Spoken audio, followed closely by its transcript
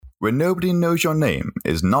Where Nobody Knows Your Name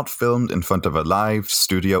is not filmed in front of a live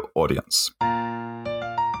studio audience.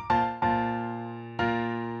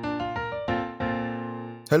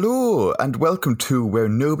 Hello, and welcome to Where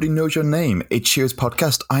Nobody Knows Your Name, a Cheers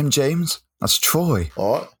podcast. I'm James. That's Troy.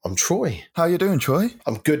 All right, I'm Troy. How you doing, Troy?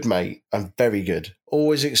 I'm good, mate. I'm very good.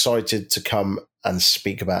 Always excited to come and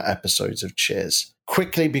speak about episodes of Cheers.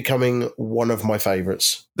 Quickly becoming one of my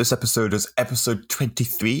favourites. This episode is episode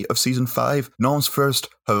 23 of season 5, Norm's First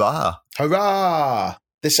Hurrah! Hurrah!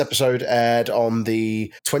 This episode aired on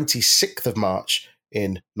the 26th of March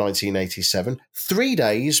in 1987, 3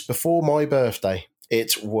 days before my birthday.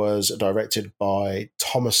 It was directed by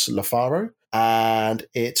Thomas LaFaro, and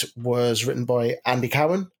it was written by Andy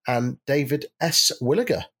Cowan and David S.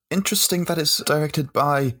 Williger. Interesting that it's directed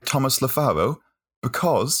by Thomas LaFaro,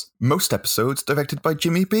 because most episodes directed by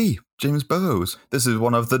James Burrows. This is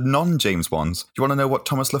one of the non-James ones. Do you want to know what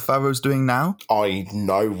Thomas LaFaro's doing now? I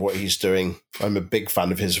know what he's doing. I'm a big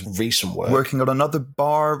fan of his recent work. Working on another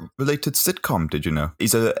bar-related sitcom, did you know?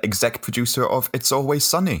 He's an exec producer of It's Always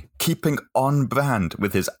Sunny, keeping on brand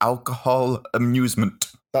with his alcohol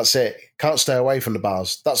amusement. That's it. Can't stay away from the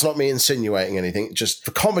bars. That's not me insinuating anything. Just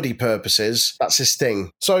for comedy purposes, that's his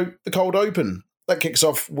thing. So, the cold open. That kicks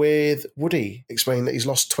off with Woody explaining that he's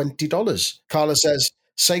lost $20. Carla says,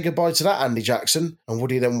 "Say goodbye to that, Andy Jackson." And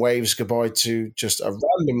Woody then waves goodbye to just a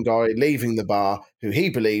random guy leaving the bar who he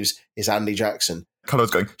believes is Andy Jackson.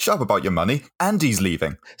 Carla's going, "Shut up about your money. Andy's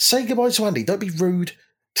leaving." Say goodbye to Andy. Don't be rude.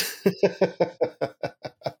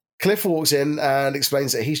 Cliff walks in and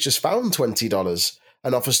explains that he's just found $20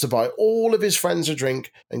 and offers to buy all of his friends a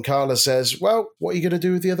drink. And Carla says, "Well, what are you going to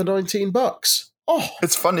do with the other $19? Oh,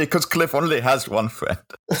 it's funny because Cliff only has one friend.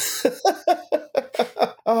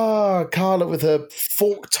 Carla with her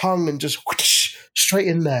forked tongue and just whoosh, straight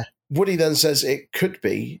in there. Woody then says it could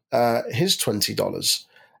be his $20.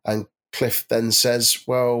 And Cliff then says,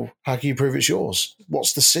 "Well, how can you prove it's yours?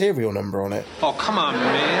 What's the serial number on it?" Oh, come on,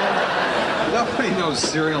 man. Nobody knows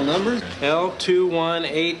serial numbers.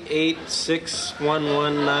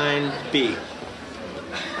 L218861119B.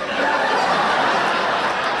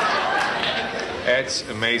 That's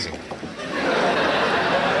amazing.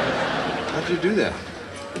 How'd you do that?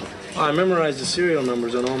 I memorized the serial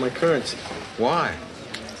numbers on all my currency. Why?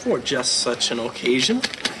 For just such an occasion.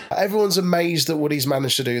 Everyone's amazed that Woody's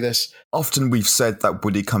managed to do this. Often we've said that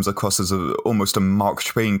Woody comes across as almost a Mark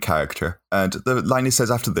Twain character. And the line he says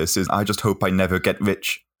after this is, "I just hope I never get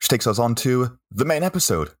rich." Which takes us on to the main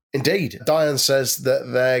episode. Indeed. Diane says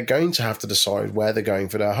that they're going to have to decide where they're going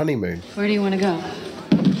for their honeymoon. Where do you want to go?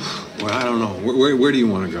 Well, I don't know. Where do you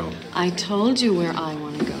want to go? I told you where I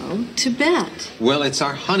want to go. To bed. Well, it's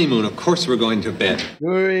our honeymoon. Of course we're going to bed.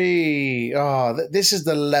 This is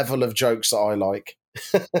the level of jokes that I like.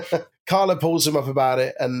 Carla pulls him up about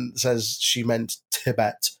it and says she meant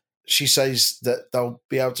Tibet. She says that they'll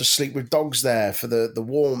be able to sleep with dogs there for the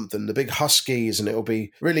warmth and the big huskies, and it'll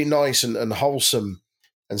be really nice and wholesome.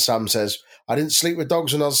 And Sam says, "I didn't sleep with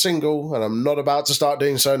dogs when I was single, and I'm not about to start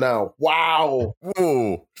doing so now." Wow.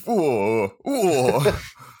 Oh, oh,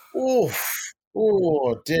 oh.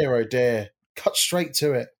 Oh, dear, oh dear. Cut straight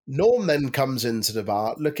to it. Norm then comes into the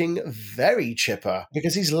bar looking very chipper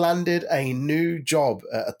because he's landed a new job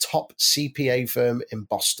at a top CPA firm in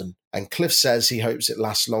Boston. And Cliff says he hopes it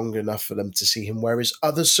lasts long enough for them to see him wear his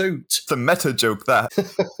other suit. It's a meta joke, that.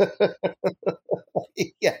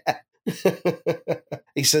 Yeah.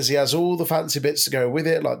 He says he has all the fancy bits to go with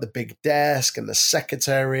it, like the big desk and the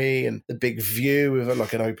secretary and the big view with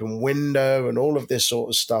like an open window and all of this sort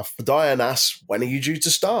of stuff. Diane asks, "When are you due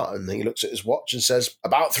to start?" And he looks at his watch and says,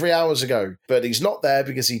 "About 3 hours ago." But he's not there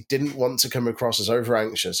because he didn't want to come across as over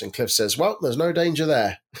anxious. And Cliff says, "Well, there's no danger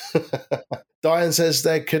there." Diane says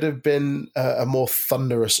there could have been a more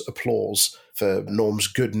thunderous applause for Norm's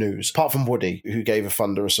good news, apart from Woody, who gave a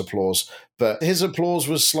thunderous applause. But his applause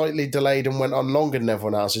was slightly delayed and went on longer than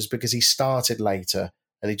everyone else's because he started later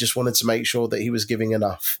and he just wanted to make sure that he was giving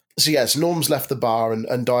enough. So yes, Norm's left the bar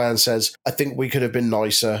and Diane says, "I think we could have been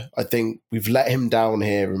nicer. I think we've let him down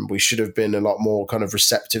here and we should have been a lot more kind of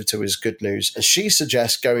receptive to his good news." And she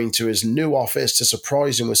suggests going to his new office to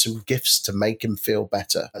surprise him with some gifts to make him feel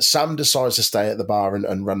better. Sam decides to stay at the bar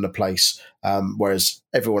and run the place, whereas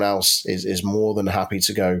everyone else is more than happy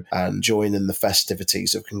to go and join in the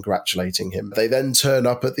festivities of congratulating him. They then turn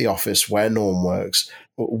up at the office where Norm works.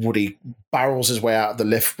 Woody barrels his way out of the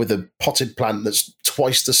lift with a potted plant that's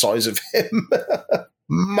twice the size of him.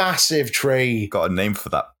 Massive tree. Got a name for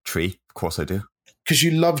that tree. Of course I do. Because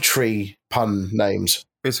you love tree pun names.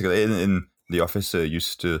 Basically, in the office I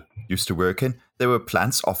used to work in, there were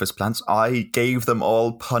plants, office plants. I gave them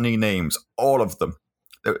all punny names, all of them.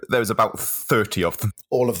 There's about 30 of them.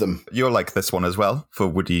 All of them. You'll like this one as well for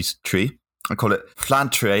Woody's tree. I call it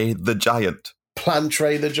Plantre the Giant.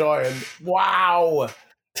 Plantre the Giant. Wow.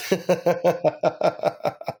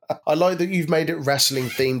 I like that you've made it wrestling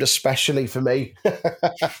themed, especially for me.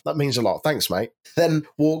 That means a lot. Thanks, mate. Then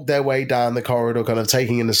walk their way down the corridor, kind of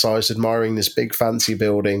taking in the sights, admiring this big fancy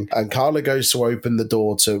building. And Carla goes to open the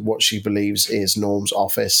door to what she believes is Norm's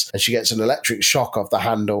office. And she gets an electric shock off the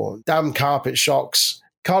handle. Damn carpet shocks.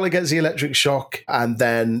 Carla gets the electric shock, and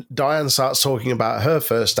then Diane starts talking about her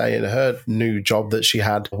first day and her new job that she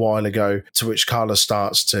had a while ago, to which Carla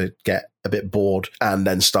starts to get a bit bored and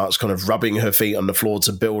then starts kind of rubbing her feet on the floor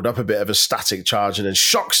to build up a bit of a static charge, and then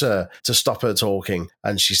shocks her to stop her talking.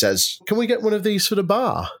 And she says, "Can we get one of these for the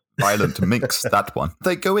bar?" Violent mix, that one.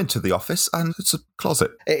 They go into the office and it's a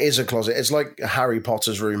closet. It is a closet. It's like Harry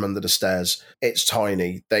Potter's room under the stairs. It's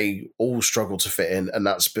tiny. They all struggle to fit in, and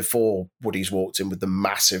that's before Woody's walked in with the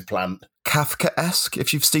massive plant. Kafka-esque,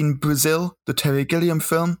 if you've seen Brazil, the Terry Gilliam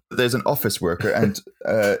film. There's an office worker and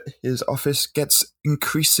his office gets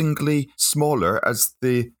increasingly smaller as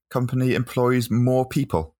the company employs more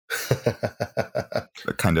people. A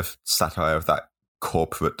kind of satire of that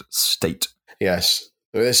corporate state. Yes.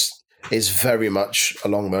 This is very much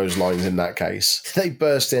along those lines in that case. They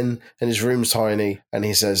burst in and his room's tiny, and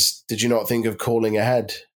he says, "Did you not think of calling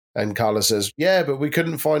ahead?" And Carla says, "Yeah, but we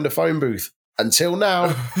couldn't find a phone booth. Until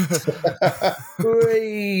now."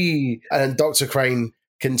 Whee! And Dr. Crane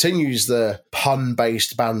continues the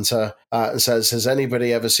pun-based banter and says, "Has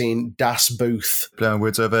anybody ever seen Das Booth?" Playing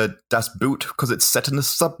words over Das Boot because it's set in a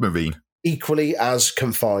submarine. Equally as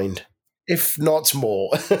confined, if not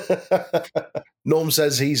more. Norm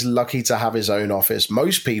says he's lucky to have his own office.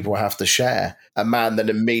 Most people have to share. A man then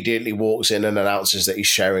immediately walks in and announces that he's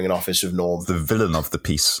sharing an office with Norm. The villain of the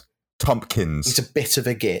piece, Tompkins. He's a bit of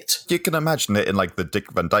a git. You can imagine it in like the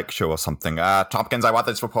Dick Van Dyke Show or something. Tompkins, I want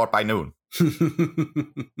this report by noon.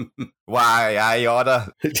 Why, I order.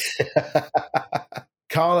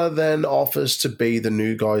 Carla then offers to be the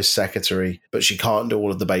new guy's secretary, but she can't do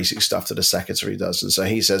all of the basic stuff that a secretary does. And so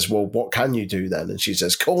he says, "Well, what can you do then?" And she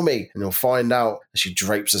says, "Call me and you'll find out." And she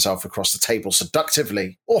drapes herself across the table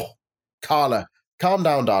seductively. Oh, Carla, calm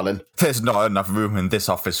down, darling. There's not enough room in this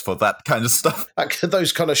office for that kind of stuff. Like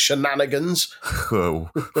those kind of shenanigans. Oh,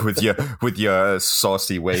 with your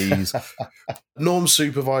saucy ways. Norm's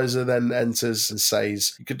supervisor then enters and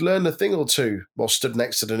says, "You could learn a thing or two," while stood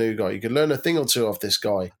next to the new guy. "You could learn a thing or two off this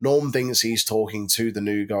guy." Norm thinks he's talking to the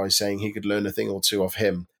new guy, saying he could learn a thing or two off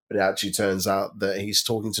him. But it actually turns out that he's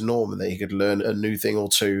talking to Norm and that he could learn a new thing or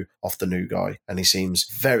two off the new guy. And he seems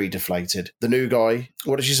very deflated. The new guy,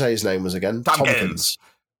 what did you say his name was again?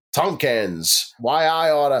 Tompkins. Why,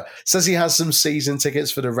 I order. Says he has some season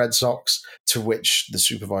tickets for the Red Sox, to which the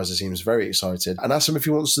supervisor seems very excited and asks him if he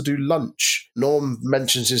wants to do lunch. Norm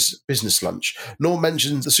mentions his business lunch. Norm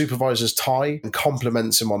mentions the supervisor's tie and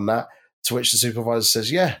compliments him on that, to which the supervisor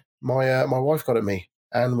says, "Yeah, my wife got it me,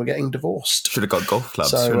 and we're getting divorced." Should have got golf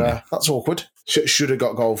clubs. So that's awkward. Should have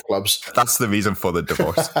got golf clubs. That's the reason for the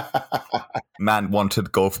divorce. Man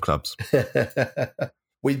wanted golf clubs.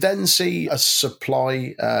 We then see a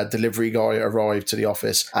supply delivery guy arrive to the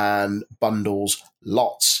office and bundles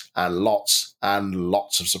lots and lots and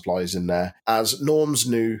lots of supplies in there, as Norm's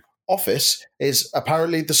new office is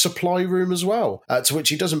apparently the supply room as well, to which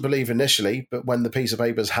he doesn't believe initially, but when the piece of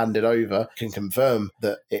paper is handed over, can confirm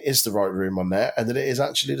that it is the right room on there and that it is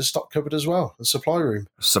actually the stock cupboard as well, the supply room.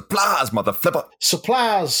 Supplies, mother flipper.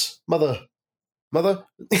 Supplies, mother.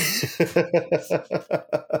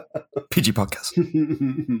 PG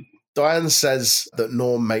podcast. Diane says that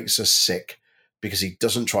Norm makes her sick because he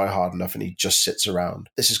doesn't try hard enough and he just sits around.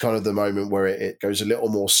 This is kind of the moment where it goes a little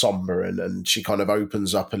more somber and she kind of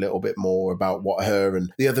opens up a little bit more about what her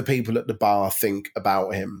and the other people at the bar think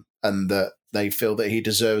about him, and that they feel that he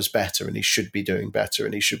deserves better and he should be doing better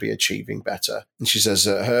and he should be achieving better. And she says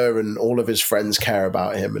that her and all of his friends care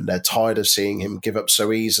about him and they're tired of seeing him give up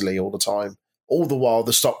so easily all the time. All the while,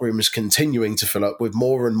 the stockroom is continuing to fill up with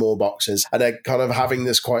more and more boxes, and they're kind of having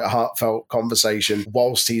this quite heartfelt conversation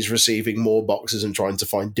whilst he's receiving more boxes and trying to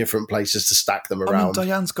find different places to stack them around. I mean,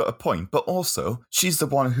 Diane's got a point, but also she's the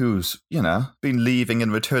one who's, been leaving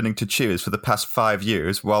and returning to Cheers for the past 5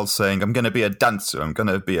 years while saying, "I'm going to be a dancer, I'm going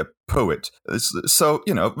to be a poet." So,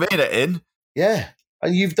 rein it in. Yeah,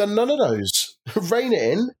 and you've done none of those. Rein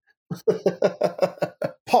it in.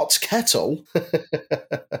 Pot kettle.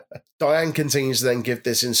 Diane continues to then give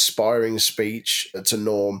this inspiring speech to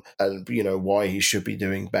Norm and, why he should be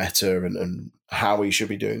doing better and how he should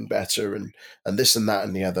be doing better and this and that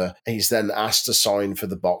and the other. He's then asked to sign for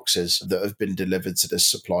the boxes that have been delivered to this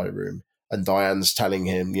supply room. And Diane's telling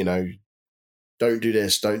him, don't do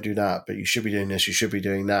this, don't do that, but you should be doing this, you should be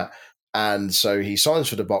doing that. And so he signs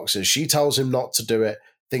for the boxers. She tells him not to do it,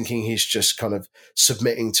 thinking he's just kind of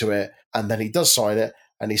submitting to it. And then he does sign it,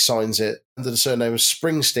 and he signs it under the surname of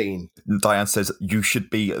Springsteen. Diane says, you should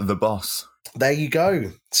be the boss. There you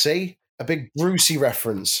go. See? A big Brucey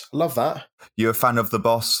reference. Love that. You a fan of The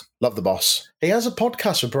Boss? Love The Boss. He has a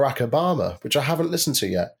podcast with Barack Obama, which I haven't listened to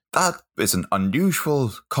yet. That is an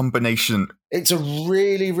unusual combination. It's a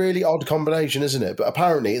really, really odd combination, isn't it? But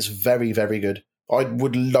apparently it's very, very good. I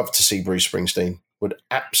would love to see Bruce Springsteen. Would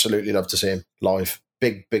absolutely love to see him live.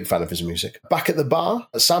 Big, big fan of his music. Back at the bar,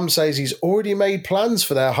 Sam says he's already made plans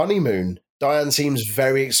for their honeymoon. Diane seems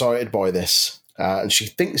very excited by this, and she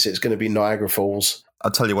thinks it's going to be Niagara Falls. I'll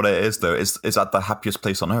tell you what it is, though. It's at the happiest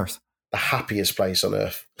place on earth. The happiest place on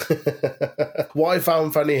earth. What I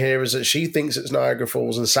found funny here is that she thinks it's Niagara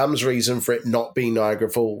Falls, and Sam's reason for it not being Niagara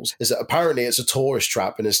Falls is that apparently it's a tourist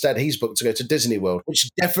trap, and instead he's booked to go to Disney World, which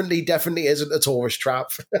definitely isn't a tourist trap.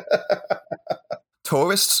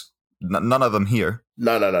 Tourists? None of them here.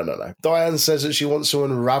 No. Diane says that she wants to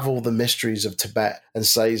unravel the mysteries of Tibet and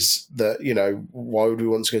says that, why would we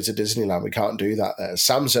want to go to Disneyland? We can't do that there.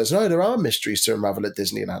 Sam says, no, there are mysteries to unravel at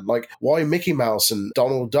Disneyland. Like why Mickey Mouse and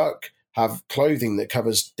Donald Duck have clothing that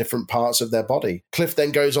covers different parts of their body. Cliff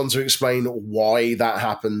then goes on to explain why that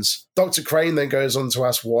happens. Dr. Crane then goes on to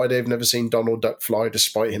ask why they've never seen Donald Duck fly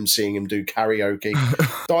despite him seeing him do karaoke.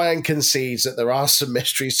 Diane concedes that there are some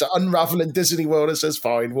mysteries to unravel in Disney World and says,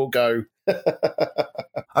 fine, we'll go.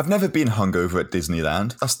 I've never been hungover at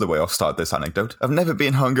Disneyland. That's the way I'll start this anecdote. I've never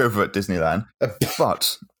been hungover at Disneyland,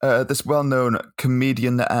 but this well-known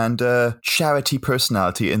comedian and charity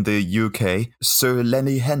personality in the UK, Sir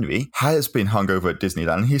Lenny Henry, has been hungover at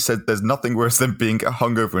Disneyland. He said there's nothing worse than being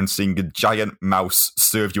hungover and seeing a giant mouse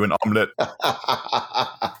serve you an omelette.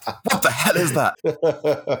 What the hell is that?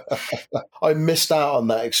 I missed out on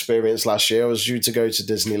that experience last year. I was due to go to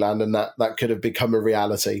Disneyland, and that could have become a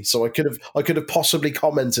reality. So I could have possibly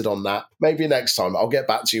commented on that. Maybe next time. I'll get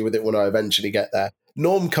back to you with it when I eventually get there.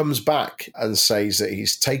 Norm comes back and says that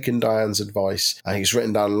he's taken Diane's advice and he's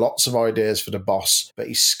written down lots of ideas for the boss, but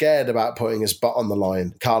he's scared about putting his butt on the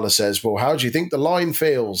line. Carla says, well, how do you think the line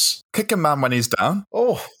feels? Kick a man when he's down.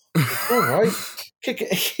 Oh, all right. Kick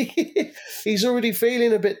it. He's already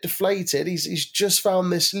feeling a bit deflated. He's just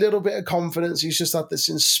found this little bit of confidence. He's just had this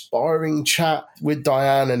inspiring chat with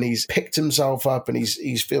Diane, and he's picked himself up, and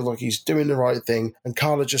he's feels like he's doing the right thing. And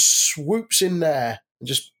Carla just swoops in there and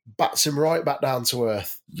just bats him right back down to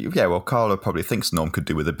earth. Yeah, well, Carla probably thinks Norm could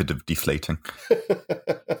do with a bit of deflating.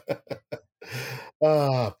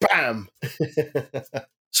 Bam!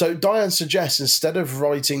 So Diane suggests instead of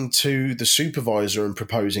writing to the supervisor and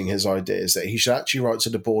proposing his ideas, that he should actually write to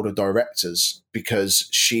the board of directors, because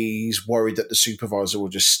she's worried that the supervisor will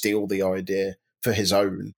just steal the idea for his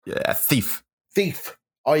own. Yeah, thief.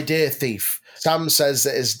 Idea thief. Sam says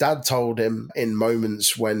that his dad told him in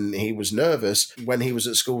moments when he was nervous, when he was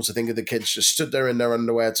at school, to think of the kids just stood there in their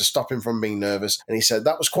underwear to stop him from being nervous. And he said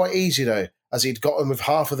that was quite easy though, as he'd gotten with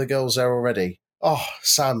half of the girls there already. Oh,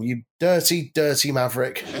 Sam, you dirty, dirty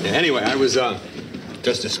maverick. Anyway, I was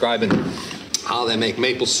just describing how they make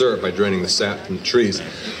maple syrup by draining the sap from the trees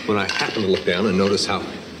when I happened to look down and notice how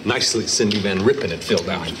nicely Cindy Van Rippen had filled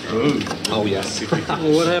out. Oh, yes.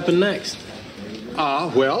 Well, what happened next?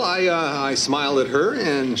 Well, I smiled at her,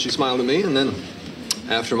 and she smiled at me, and then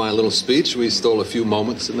after my little speech, we stole a few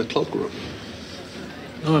moments in the cloakroom.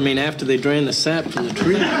 Oh, I mean, after they drained the sap from the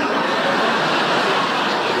tree.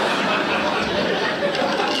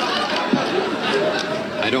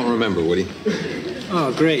 I don't remember, Woody.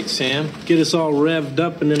 Oh, great, Sam. Get us all revved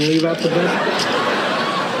up and then leave out the best.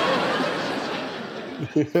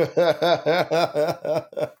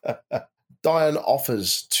 Diane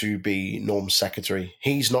offers to be Norm's secretary.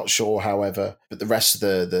 He's not sure, however, but the rest of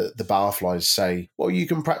the barflies say, well, you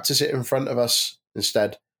can practice it in front of us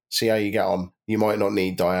instead. See how you get on. You might not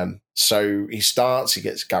need Diane. So he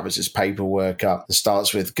gathers his paperwork up and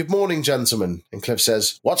starts with, good morning, gentlemen. And Cliff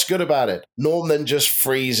says, what's good about it? Norm then just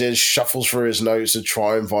freezes, shuffles through his notes to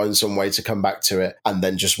try and find some way to come back to it, and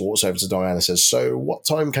then just walks over to Diane and says, so what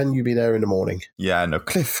time can you be there in the morning? Yeah, no,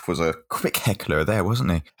 Cliff was a quick heckler there,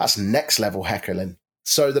 wasn't he? That's next level heckling.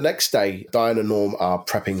 So the next day, Diane and Norm are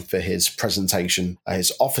prepping for his presentation.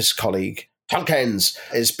 His office colleague, Tompkins,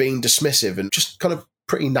 is being dismissive and just kind of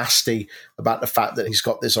pretty nasty about the fact that he's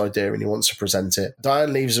got this idea and he wants to present it.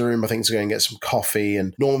 Diane leaves the room, I think, to go and get some coffee,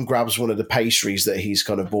 and Norm grabs one of the pastries that he's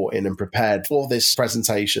kind of brought in and prepared for this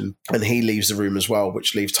presentation, and he leaves the room as well,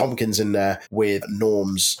 which leaves Tompkins in there with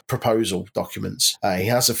Norm's proposal documents. He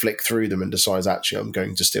has to flick through them and decides, actually, I'm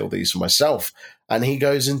going to steal these for myself. And he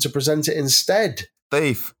goes in to present it instead.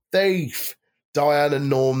 Thief. Diane and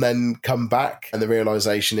Norm then come back, and the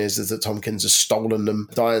realization is that Tompkins has stolen them.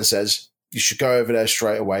 Diane says, you should go over there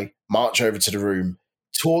straight away, march over to the room,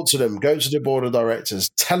 talk to them, go to the board of directors,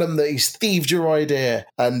 tell them that he's thieved your idea.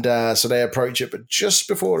 And so they approach it, but just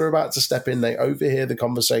before they're about to step in, they overhear the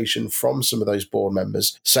conversation from some of those board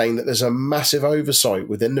members saying that there's a massive oversight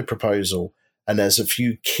within the proposal, and there's a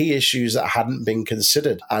few key issues that hadn't been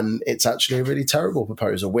considered. And it's actually a really terrible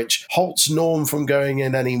proposal, which halts Norm from going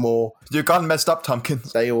in anymore. You've gone messed up,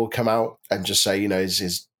 Tompkins. They all come out and just say,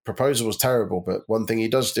 his proposal was terrible, but one thing he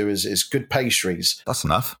does do is good pastries. That's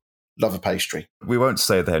enough. Love a pastry. We won't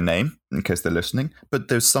say their name in case they're listening, but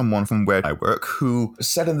there's someone from where I work who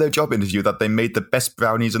said in their job interview that they made the best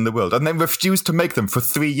brownies in the world and then refused to make them for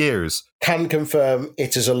 3 years. Can confirm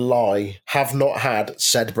it is a lie. Have not had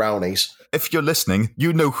said brownies. If you're listening,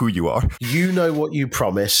 you know who you are. You know what you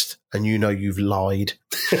promised, and you know you've lied.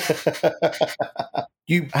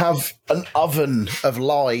 You have an oven of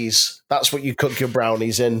lies. That's what you cook your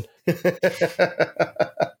brownies in.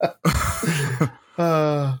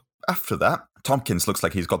 After that, Tompkins looks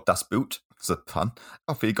like he's got Das Boot. It's a pun.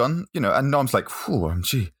 Off he gone, and Norm's like, whew,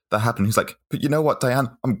 gee, that happened. He's like, but you know what,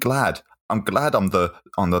 Diane? I'm glad I'm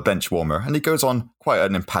the bench warmer. And he goes on quite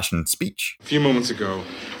an impassioned speech. A few moments ago,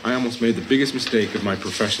 I almost made the biggest mistake of my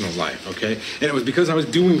professional life, okay? And it was because I was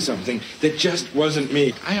doing something that just wasn't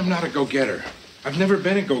me. I am not a go-getter. I've never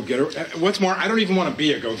been a go-getter. What's more, I don't even want to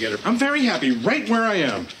be a go-getter. I'm very happy right where I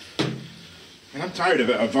am. And I'm tired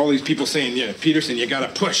of all these people saying, yeah, Peterson, you gotta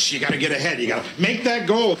push, you gotta get ahead, you gotta make that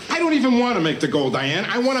goal. I don't even want to make the goal, Diane.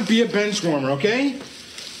 I want to be a bench warmer, okay?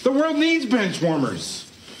 The world needs bench warmers.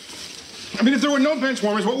 I mean, if there were no bench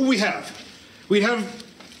warmers, what would we have? We'd have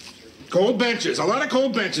cold benches, a lot of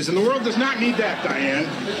cold benches, and the world does not need that, Diane.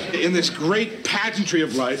 In this great pageantry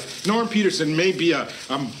of life, Norm Peterson may be a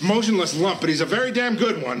motionless lump, but he's a very damn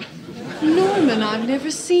good one. Norman, I've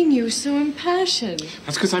never seen you so impassioned.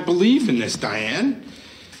 That's because I believe in this, Diane.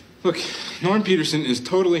 Look, Norm Peterson is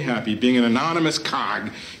totally happy being an anonymous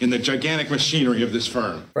cog in the gigantic machinery of this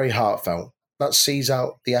firm. Very heartfelt. That sees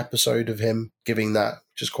out the episode of him giving that,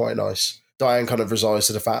 which is quite nice. Diane kind of resigns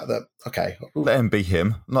to the fact that, okay. Let him be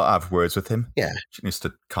him, not have words with him. Yeah. She needs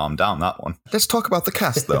to calm down, that one. Let's talk about the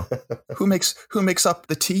cast, though. Who makes up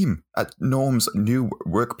the team at Norm's new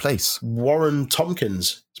workplace? Warren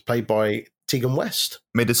Tompkins is played by Tegan West.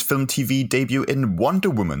 Made his film TV debut in Wonder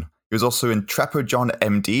Woman. He was also in Trapper John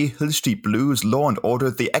M.D., Hill Street Blues, Law and Order,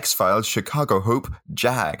 The X-Files, Chicago Hope,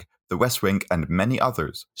 Jag, The West Wing, and many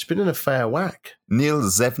others. It's been in a fair whack. Neil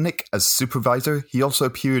Zevnik as supervisor. He also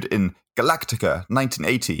appeared in Galactica,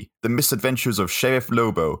 1980, The Misadventures of Sheriff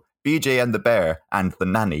Lobo, BJ and the Bear, and The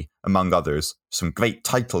Nanny, among others. Some great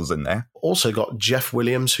titles in there. Also got Jeff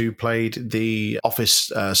Williams, who played the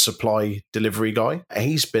office supply delivery guy.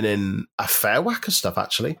 He's been in a fair whack of stuff,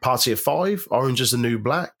 actually. Party of Five, Orange is the New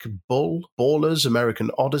Black, Bull, Ballers,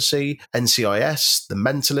 American Odyssey, NCIS, The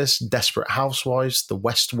Mentalist, Desperate Housewives, The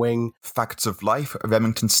West Wing. Facts of Life,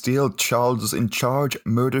 Remington Steele, Charles in Charge,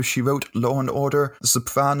 Murder, She Wrote, Law and Order, The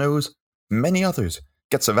Sopranos, many others.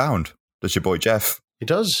 Gets around. Does your boy Jeff. He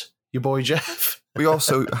does. Your boy Jeff. We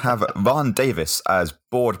also have Ron Davis as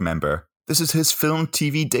board member. This is his film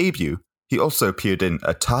TV debut. He also appeared in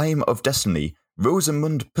A Time of Destiny,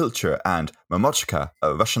 Rosamund Pilcher, and Mamochka,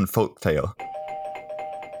 a Russian folktale.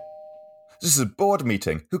 This is a board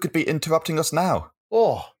meeting. Who could be interrupting us now?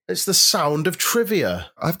 Oh, it's the sound of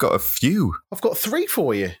trivia. I've got a few. I've got 3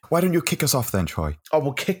 for you. Why don't you kick us off then, Troy? I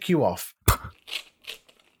will kick you off.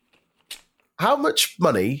 How much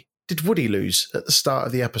money did Woody lose at the start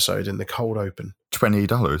of the episode in the cold open?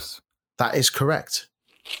 $20. That is correct.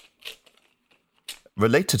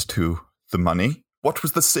 Related to the money, what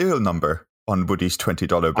was the serial number on Woody's $20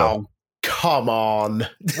 bill? Oh, come on.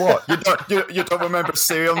 What? You don't remember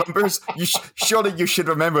serial numbers? Surely you should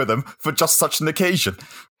remember them for just such an occasion.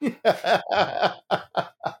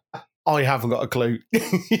 I haven't got a clue.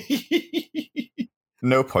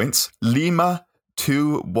 No points. Lima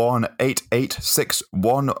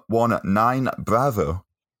 218861119 Bravo.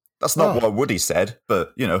 That's not what Woody said,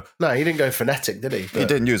 but, No, he didn't go phonetic, did he? He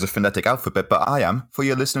didn't use a phonetic alphabet, but I am, for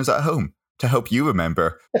your listeners at home, to help you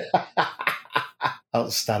remember.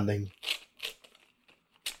 Outstanding.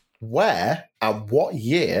 Where and what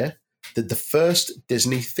year did the first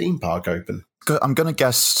Disney theme park open? I'm going to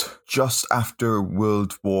guess just after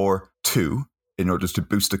World War II, in order to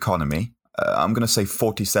boost economy. I'm going to say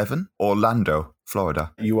 47, Orlando,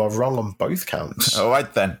 Florida. You are wrong on both counts. All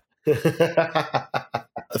right, then.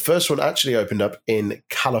 The first one actually opened up in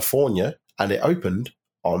California, and it opened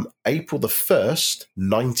on April the 1st,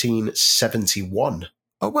 1971.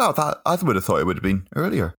 Oh, wow, I would have thought it would have been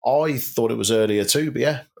earlier. I thought it was earlier too, but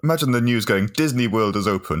yeah. Imagine the news going, Disney World is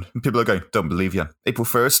open. And people are going, don't believe you. April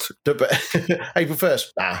 1st? April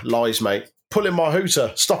 1st? Nah, lies, mate. Pull in my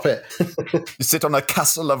hooter. Stop it. You sit on a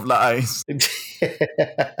castle of lies.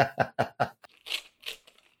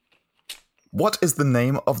 What is the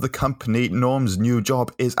name of the company Norm's new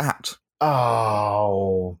job is at?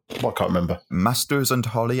 Oh, I can't remember. Masters and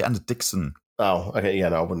Holly and Dixon. Oh, okay, yeah,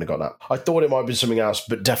 no, I wouldn't have got that. I thought it might be something else,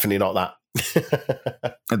 but definitely not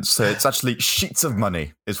that. It's actually Sheets of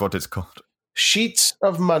Money is what it's called. Sheets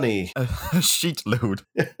of money. A sheet load.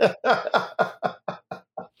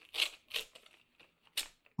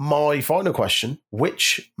 My final question,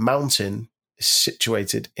 which mountain is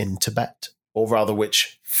situated in Tibet? Or rather,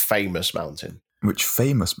 which famous mountain? Which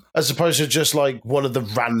famous? As opposed to just like one of the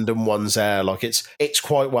random ones there. Like it's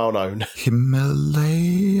quite well known.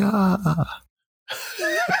 Himalaya.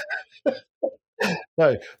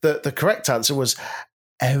 No, the correct answer was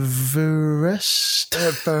Everest.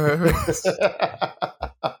 Everest.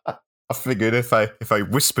 I figured if I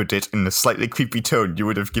whispered it in a slightly creepy tone, you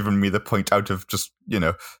would have given me the point out of just,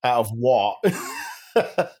 Out of what?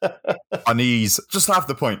 Unease. Just have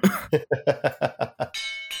the point.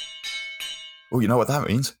 Oh, you know what that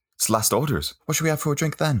means? It's last orders. What should we have for a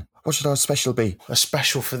drink then? What should our special be? A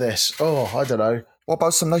special for this? Oh, I don't know. What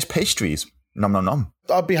about some nice pastries? Nom nom nom.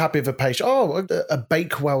 I'd be happy with a pastry. Oh, a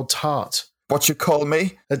Bakewell tart. What you call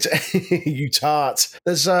me? You tart.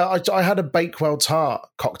 There's I had a Bakewell tart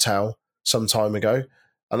cocktail some time ago,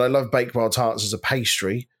 and I love Bakewell tarts as a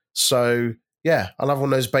pastry. So yeah, I'll have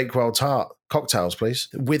one of those Bakewell tart cocktails, please,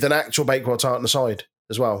 with an actual Bakewell tart on the side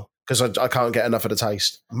as well, because I can't get enough of the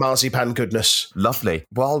taste. Marzipan goodness. Lovely.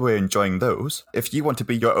 While we're enjoying those, if you want to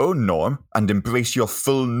be your own Norm and embrace your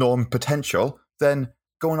full Norm potential, then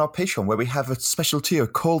go on our Patreon, where we have a special tier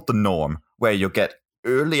called The Norm, where you'll get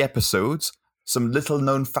early episodes, some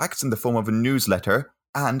little-known facts in the form of a newsletter,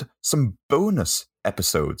 and some bonus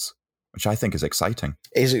episodes, which I think is exciting.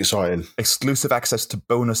 It is exciting. Exclusive access to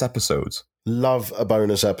bonus episodes. Love a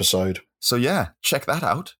bonus episode. So yeah, check that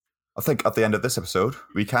out. I think at the end of this episode,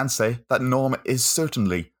 we can say that Norm is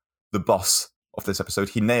certainly the boss of this episode.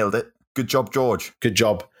 He nailed it. Good job, George. Good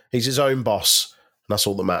job. He's his own boss, and that's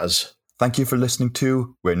all that matters. Thank you for listening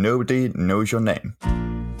to Where Nobody Knows Your Name.